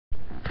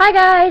Hi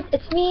guys,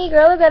 it's me,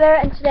 Girly,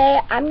 and today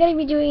I'm going to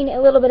be doing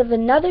a little bit of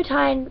another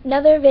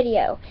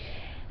video.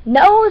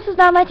 No, this is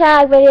not my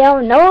tag video.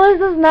 No, this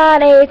is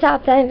not a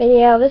top 10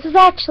 video. This is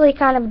actually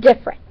kind of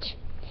different.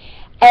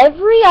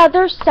 Every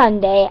other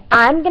Sunday,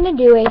 I'm going to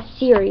do a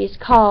series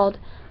called,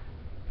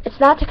 it's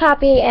not to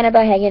copy Anna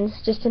by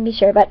Higgins, just to be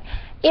sure, but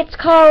it's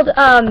called,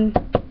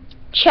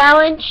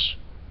 Challenge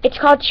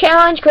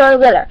Girly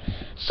Glitter.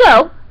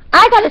 So,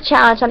 I got a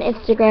challenge on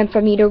Instagram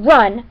for me to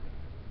run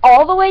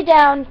all the way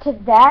down to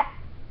that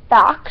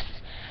box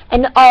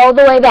and all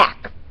the way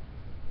back,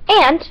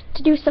 and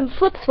to do some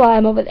flips while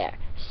I'm over there.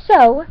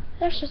 So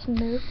let's just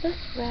move this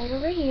right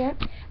over here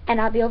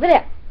and I'll be over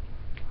there.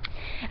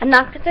 I'm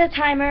not going to set a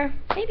timer.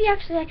 Maybe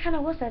actually I kind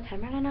of will set a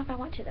timer. I don't know if I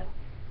want to though.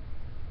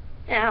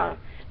 I don't know.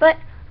 But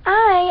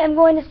I am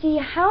going to see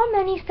how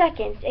many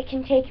seconds it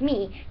can take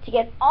me to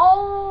get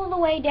all the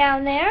way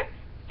down there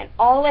and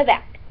all the way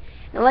back.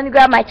 Now let me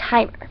grab my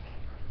timer.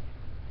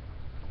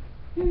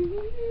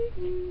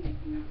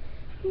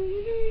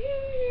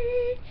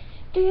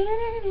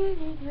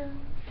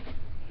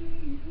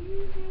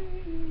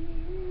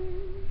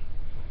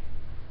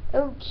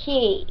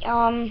 Okay,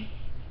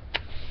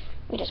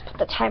 we just put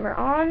the timer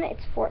on.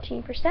 It's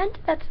 14%.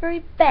 That's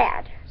very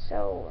bad.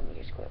 So let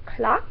me just go to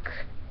clock.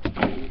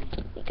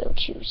 We go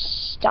to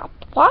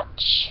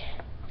stopwatch,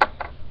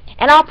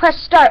 and I'll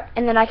press start,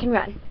 and then I can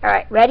run. All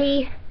right,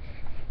 ready,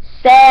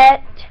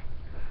 set,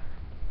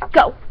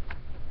 go.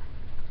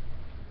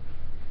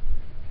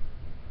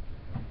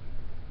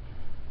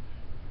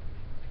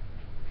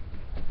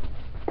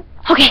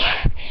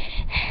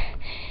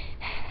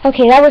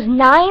 Okay, that was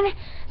 9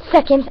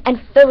 seconds, and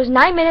there was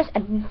 9 minutes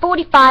and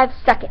 45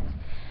 seconds.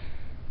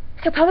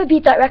 I could probably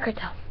beat that record,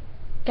 though.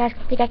 You guys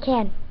think I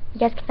can? You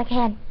guys think I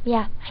can?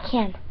 Yeah, I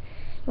can.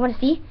 You want to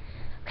see?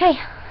 Okay.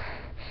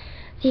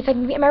 See if I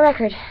can beat my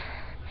record.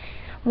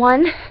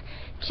 1,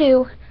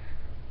 2,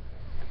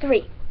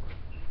 3.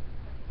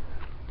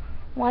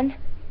 1,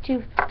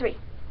 2, 3.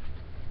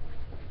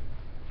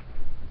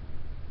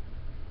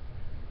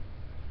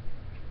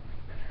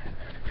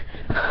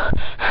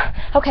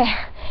 Okay.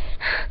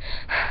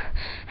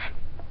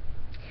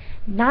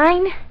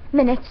 9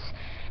 minutes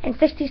and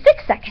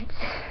 66 seconds.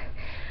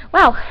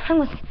 Wow, that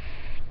was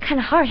kind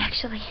of hard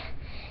actually.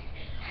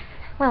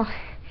 Well,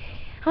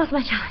 that was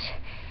my challenge.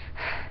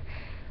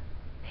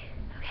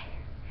 Okay.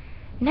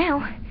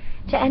 Now,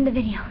 to end the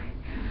video,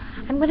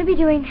 I'm going to be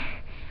doing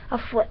a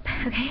flip,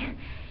 okay?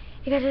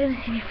 You guys are going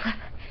to see me flip.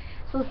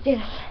 So let's do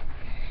this.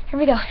 Here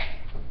we go.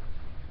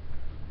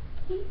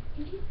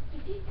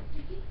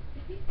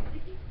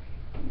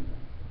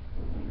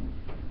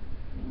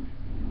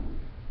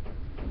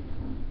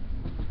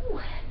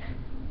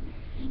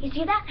 You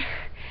see that?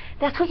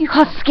 That's what you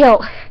call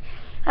skill.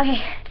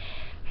 Okay.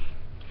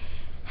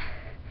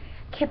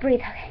 Can't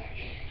breathe. Okay.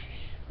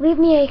 Leave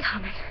me a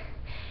comment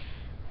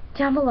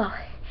down below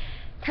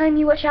telling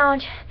me what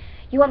challenge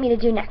you want me to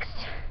do next.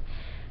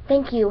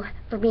 Thank you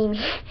for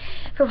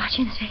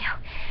watching this video.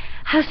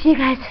 I'll see you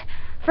guys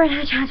for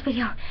another challenge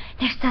video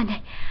next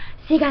Sunday.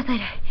 See you guys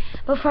later.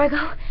 Before I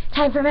go,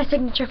 time for my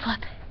signature flip.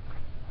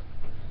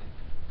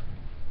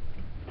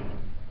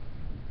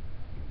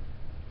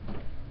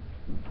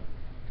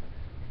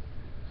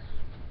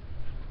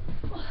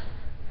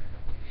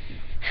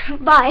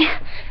 Bye.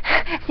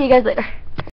 See you guys later.